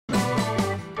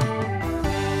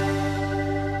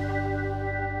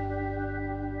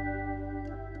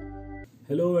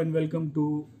Hello and welcome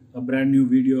to a brand new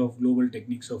video of Global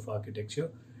Techniques of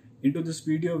Architecture. Into this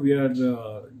video, we are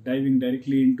diving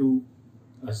directly into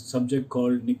a subject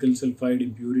called nickel sulfide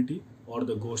impurity or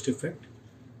the ghost effect.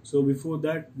 So before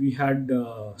that, we had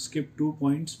skipped 2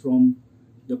 points from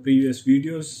the previous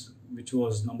videos, which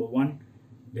was number 1,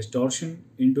 distortion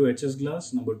into HS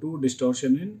glass, number 2,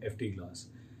 distortion in FT glass.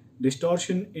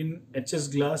 Distortion in HS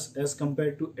glass as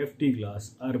compared to FT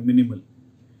glass are minimal.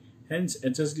 Hence,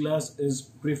 HS glass is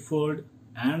preferred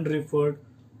and referred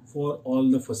for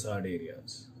all the facade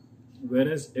areas.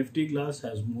 Whereas FT glass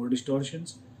has more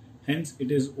distortions, hence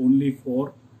it is only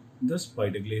for the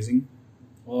spider glazing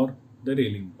or the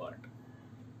railing part.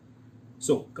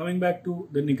 So, coming back to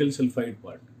the nickel sulfide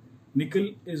part. Nickel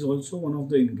is also one of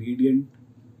the ingredient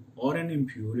or an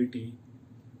impurity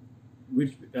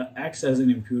which acts as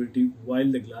an impurity while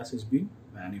the glass is being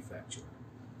manufactured.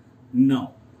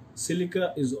 Now,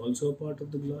 silica is also a part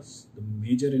of the glass, the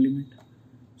major element.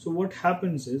 So what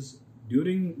happens is,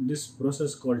 during this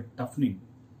process called toughening,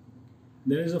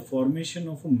 there is a formation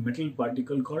of a metal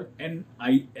particle called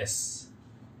NIS.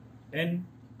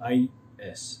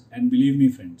 NIS. And believe me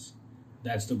friends,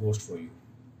 that's the ghost for you.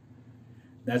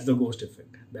 That's the ghost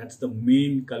effect. That's the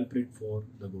main culprit for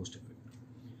the ghost effect.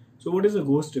 So what is a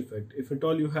ghost effect? If at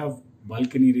all you have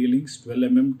balcony railings, 12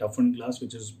 mm toughened glass,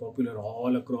 which is popular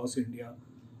all across India,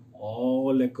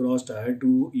 all across Tier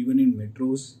 2, even in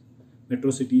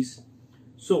metro cities.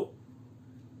 So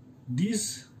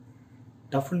these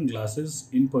toughened glasses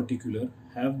in particular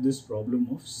have this problem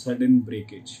of sudden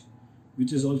breakage,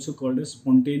 which is also called as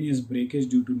spontaneous breakage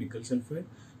due to nickel sulfide,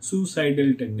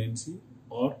 suicidal tendency,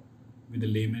 or with a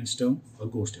layman's term, a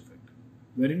ghost effect,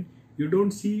 wherein you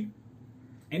don't see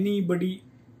anybody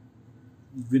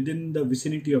within the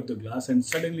vicinity of the glass and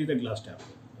suddenly the glass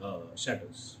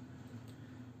shatters.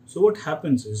 So what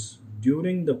happens is,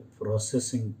 during the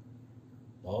processing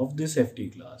of this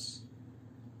FT glass,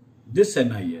 this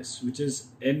NIS, which is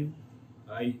NIS,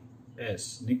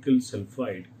 nickel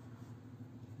sulfide,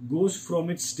 goes from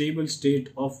its stable state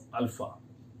of alpha,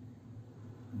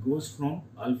 goes from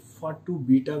alpha to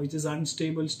beta, which is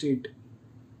unstable state,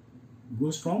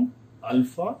 goes from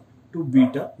alpha to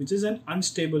beta, which is an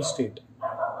unstable state,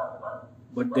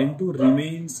 but then to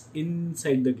remains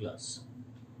inside the glass.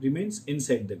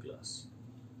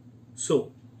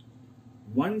 So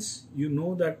once you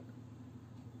know that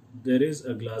there is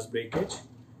a glass breakage,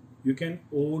 you can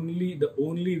the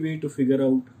only way to figure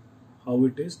out how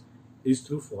it is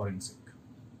through forensic,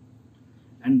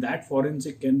 and that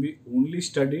forensic can be only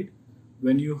studied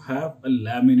when you have a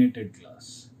laminated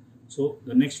glass. So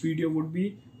the next video would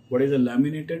be what is a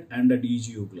laminated and a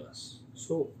DGU glass.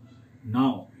 So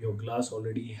now your glass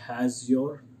already has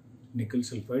your nickel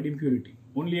sulfide impurity.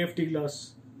 Only FT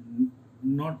glass,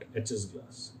 not HS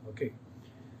glass. Okay.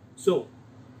 So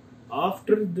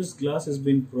after this glass has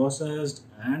been processed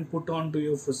and put onto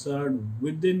your facade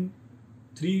within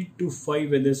 3 to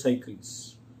 5 weather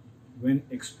cycles, when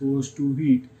exposed to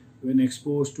heat, when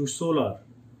exposed to solar,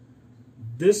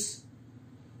 this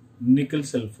nickel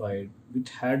sulfide, which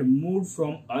had moved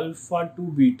from alpha to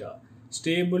beta,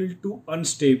 stable to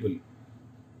unstable,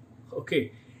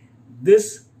 okay,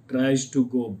 this tries to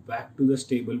go back to the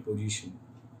stable position.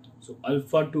 So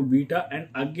alpha to beta and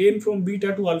again from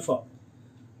beta to alpha.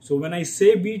 So when I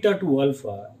say beta to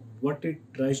alpha, what it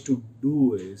tries to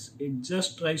do is, it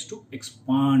just tries to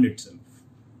expand itself.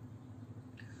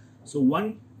 So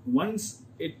once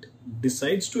it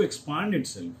decides to expand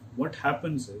itself, what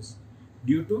happens is,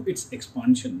 due to its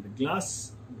expansion, the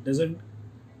glass doesn't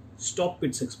stop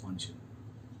its expansion.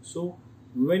 So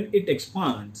when it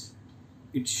expands,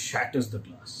 it shatters the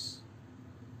glass.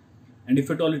 And if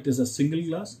at all it is a single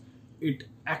glass, it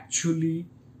actually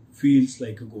feels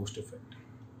like a ghost effect.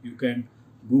 You can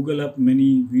Google up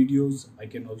many videos. I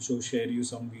can also share you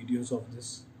some videos of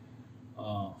this,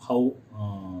 how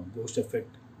ghost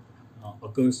effect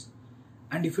occurs.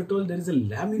 And if at all there is a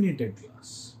laminated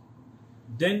glass,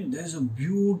 then there is a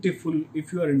beautiful,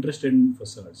 if you are interested in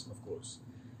facades, of course,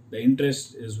 the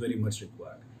interest is very much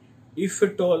required. If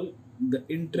at all the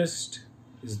interest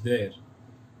is there,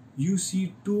 you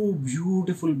see two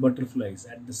beautiful butterflies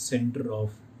at the center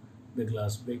of the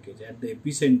glass breakage. At the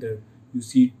epicenter, you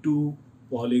see two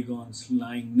polygons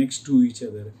lying next to each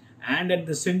other, and at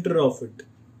the center of it,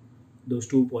 those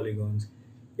two polygons,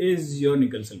 is your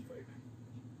nickel sulfide.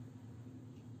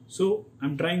 So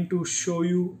I'm trying to show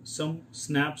you some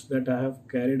snaps that I have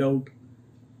carried out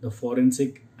the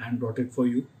forensic and brought it for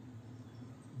you.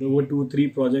 There were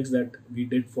 2-3 projects that we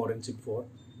did forensic for.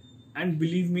 And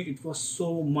believe me, it was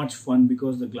so much fun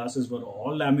because the glasses were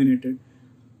all laminated.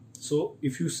 So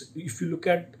if you look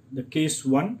at the case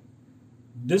 1,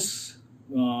 this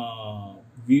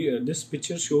this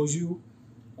picture shows you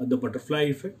the butterfly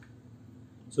effect.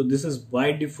 So this is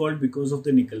by default because of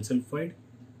the nickel sulfide.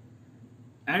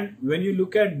 And when you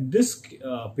look at this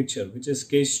picture, which is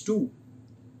case 2,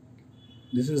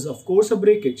 this is of course a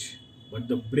breakage, but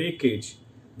the breakage,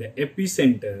 the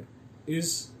epicenter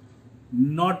is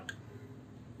not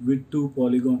with 2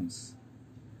 polygons.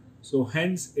 So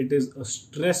hence it is a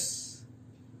stress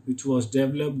which was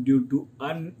developed due to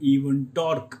uneven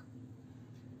torque.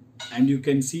 And you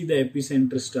can see the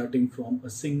epicenter starting from a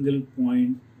single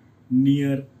point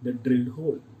near the drilled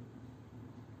hole.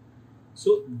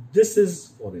 So this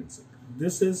is forensic.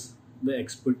 This is the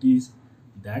expertise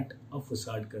that a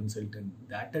facade consultant,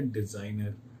 that a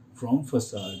designer from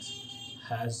facades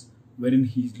has, wherein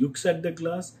he looks at the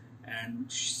glass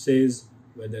and says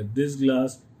whether this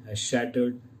glass has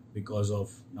shattered because of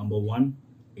number 1,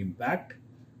 impact,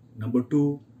 number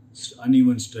 2,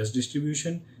 uneven stress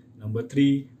distribution, number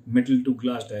 3, metal to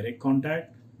glass direct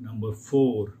contact, number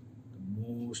 4, the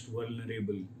most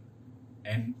vulnerable,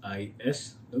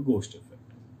 NIS, the ghost effect.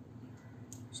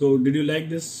 So did you like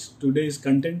today's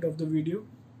content of the video?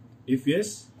 If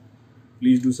yes,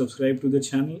 please do subscribe to the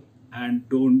channel and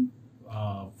don't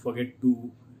forget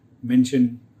to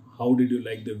mention how did you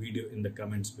like the video in the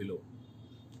comments below.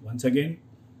 Once again,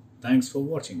 thanks for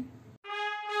watching.